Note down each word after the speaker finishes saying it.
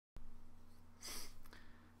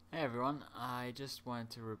everyone, I just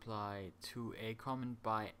wanted to reply to a comment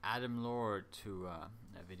by Adam Lord to a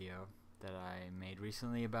video that I made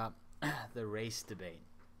recently about the race debate.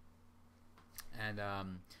 And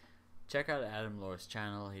check out Adam Lord's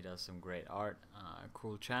channel. He does some great art,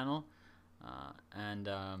 cool channel.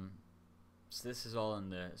 So this is all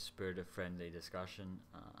in the spirit of friendly discussion.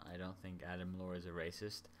 I don't think Adam Lord is a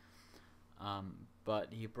racist, but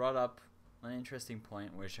he brought up an interesting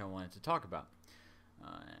point which I wanted to talk about.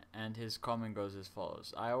 And his comment goes as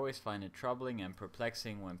follows: I always find it troubling and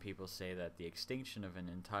perplexing when people say that the extinction of an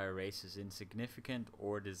entire race is insignificant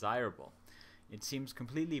or desirable. It seems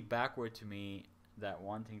completely backward to me that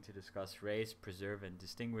wanting to discuss race, preserve and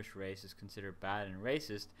distinguish race is considered bad and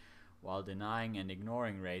racist, while denying and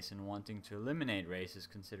ignoring race and wanting to eliminate race is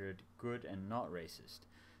considered good and not racist.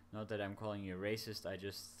 Not that I'm calling you racist, I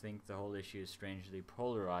just think the whole issue is strangely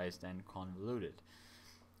polarized and convoluted.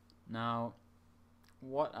 Now,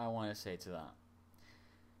 what I want to say to that.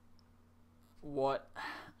 What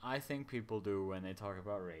I think people do when they talk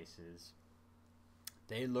about race is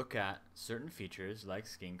they look at certain features like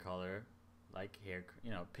skin color, like hair,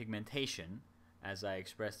 pigmentation. As I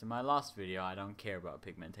expressed in my last video, I don't care about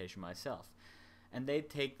pigmentation myself. And they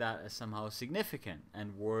take that as somehow significant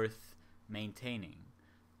and worth maintaining.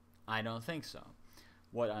 I don't think so.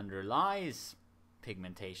 What underlies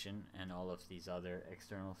pigmentation and all of these other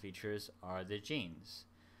external features are the genes.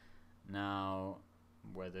 Now,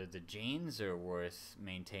 whether the genes are worth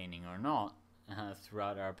maintaining or not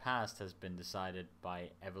throughout our past has been decided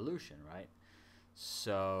by evolution, right?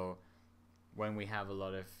 So when we have a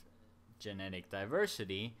lot of genetic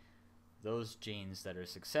diversity, those genes that are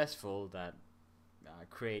successful, that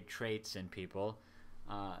create traits in people,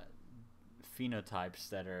 phenotypes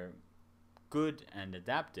that are good and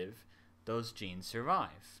adaptive, those genes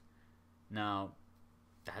survive. Now,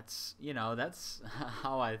 that's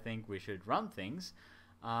how I think we should run things.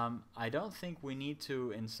 I don't think we need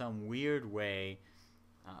to, in some weird way,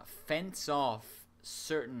 fence off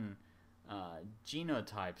certain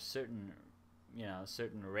genotypes, certain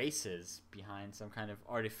races behind some kind of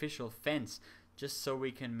artificial fence, just so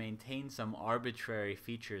we can maintain some arbitrary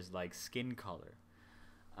features like skin color,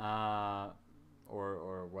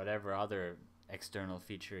 or whatever other external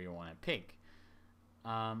feature you want to pick.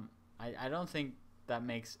 I don't think that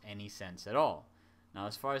makes any sense at all. Now,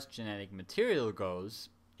 as far as genetic material goes,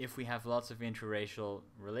 if we have lots of interracial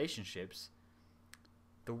relationships,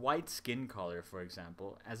 the white skin color, for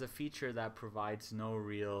example, as a feature that provides no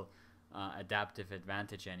real adaptive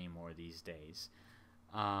advantage anymore these days,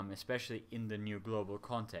 especially in the new global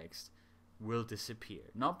context, will disappear.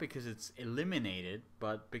 Not because it's eliminated,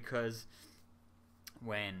 but because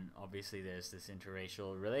when obviously there's this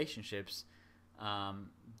interracial relationships,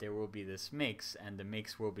 there will be this mix, and the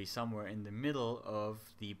mix will be somewhere in the middle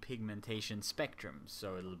of the pigmentation spectrum.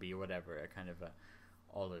 So it'll be whatever, a kind of a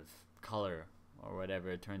olive color or whatever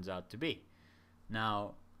it turns out to be.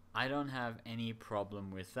 Now, I don't have any problem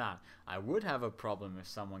with that. I would have a problem if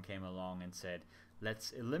someone came along and said,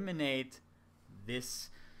 let's eliminate this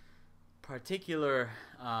particular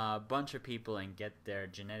bunch of people and get their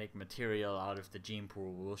genetic material out of the gene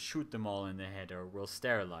pool. We'll shoot them all in the head, or we'll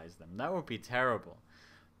sterilize them. That would be terrible.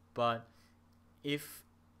 But if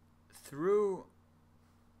through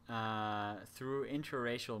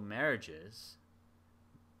interracial marriages,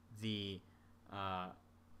 the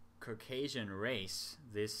Caucasian race,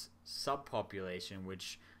 this subpopulation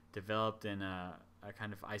which developed in a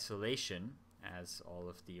kind of isolation, as all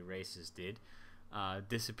of the races did,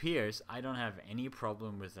 disappears, I don't have any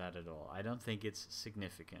problem with that at all. I don't think it's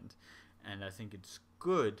significant, and I think it's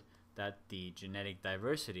good that the genetic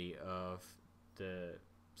diversity of the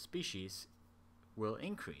species will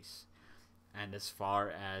increase. And as far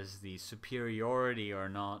as the superiority or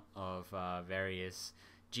not of various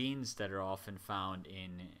genes that are often found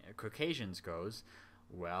in Caucasians goes,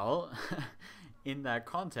 well, in that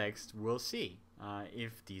context, we'll see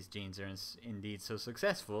if these genes are indeed so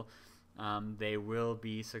successful. They will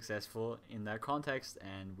be successful in that context,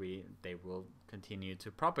 and they will continue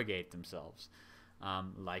to propagate themselves,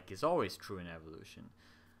 like is always true in evolution.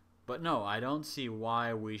 But no, I don't see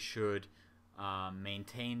why we should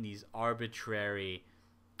maintain these arbitrary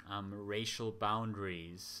racial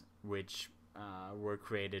boundaries which were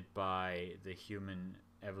created by the human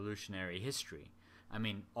evolutionary history. I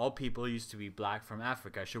mean, all people used to be black from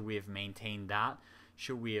Africa. Should we have maintained that?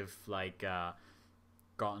 Should we have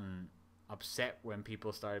gotten upset when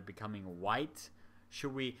people started becoming white?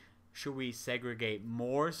 Should we segregate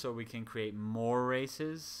more so we can create more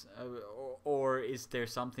races, or is there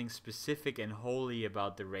something specific and holy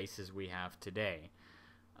about the races we have today?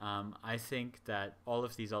 I think that all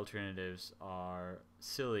of these alternatives are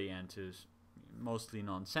silly and mostly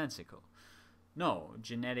nonsensical. No,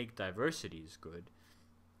 genetic diversity is good,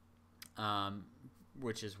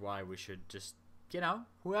 which is why we should just,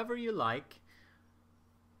 whoever you like.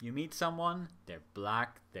 You meet someone, they're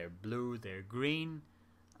black, they're blue, they're green,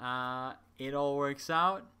 it all works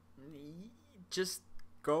out. Just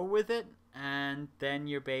go with it, and then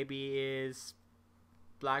your baby is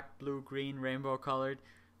black, blue, green, rainbow colored.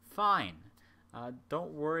 Fine.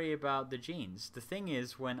 Don't worry about the genes. The thing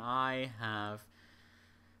is, when I have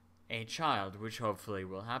a child, which hopefully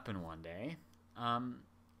will happen one day,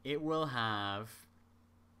 it will have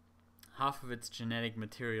half of its genetic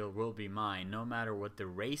material will be mine, no matter what the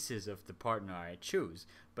race is of the partner I choose.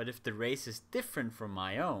 But if the race is different from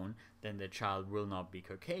my own, then the child will not be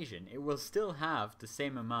Caucasian. It will still have the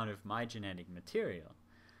same amount of my genetic material.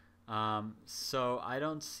 So I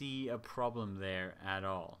don't see a problem there at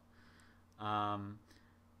all.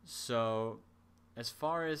 So as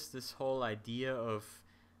far as this whole idea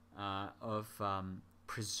of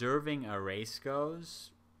preserving a race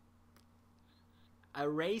goes, a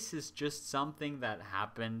race is just something that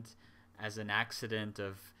happened as an accident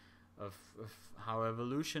of how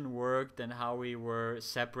evolution worked and how we were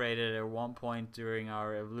separated at one point during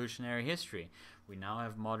our evolutionary history. We now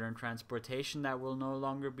have modern transportation. That will no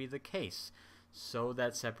longer be the case. So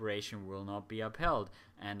that separation will not be upheld,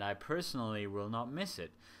 and I personally will not miss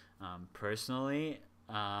it. I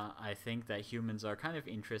think that humans are kind of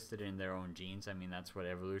interested in their own genes. I mean, that's what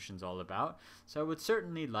evolution's all about. So I would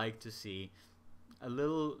certainly like to see a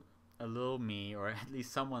little me, or at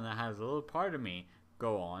least someone that has a little part of me,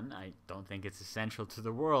 go on. I don't think it's essential to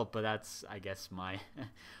the world, but that's, I guess, my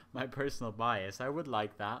my personal bias. I would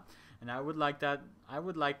like that, and I would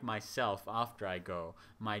like myself, after I go,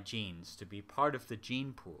 my genes to be part of the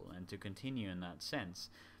gene pool and to continue in that sense.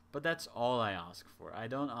 But that's all I ask for. I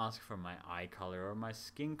don't ask for my eye color or my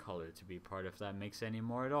skin color to be part of that mix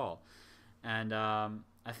anymore at all. And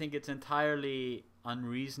I think it's entirely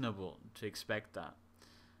unreasonable to expect that,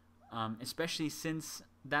 especially since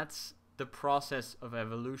that's the process of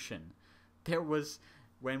evolution.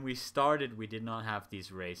 When we started, we did not have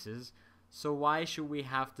these races, so why should we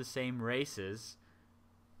have the same races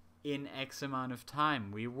in X amount of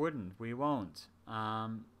time? We won't.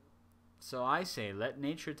 So I say, let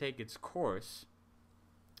nature take its course.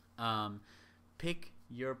 Pick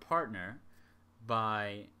your partner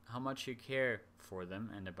by how much you care for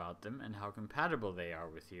them and about them and how compatible they are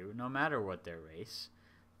with you, no matter what their race.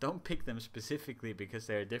 Don't pick them specifically because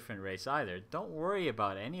they're a different race either. Don't worry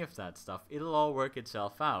about any of that stuff. It'll all work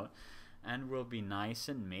itself out and will be nice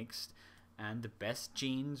and mixed, and the best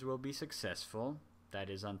genes will be successful. That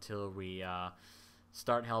is, until we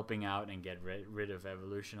start helping out and get rid of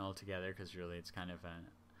evolution altogether, because really it's kind of going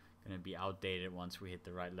to be outdated once we hit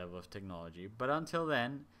the right level of technology. But until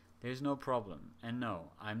then, there's no problem. And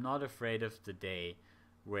no, I'm not afraid of the day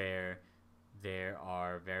where there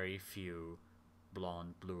are very few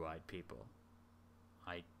blonde, blue-eyed people.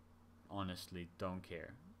 I honestly don't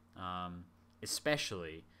care.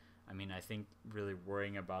 Especially, I think really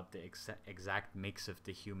worrying about the exact mix of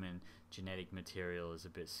the human genetic material is a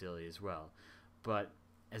bit silly as well. But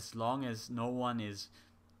as long as no one is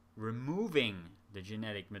removing the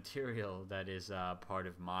genetic material that is part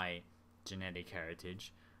of my genetic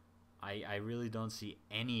heritage, I really don't see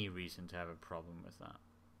any reason to have a problem with that.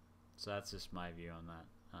 So that's just my view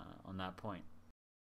on that point.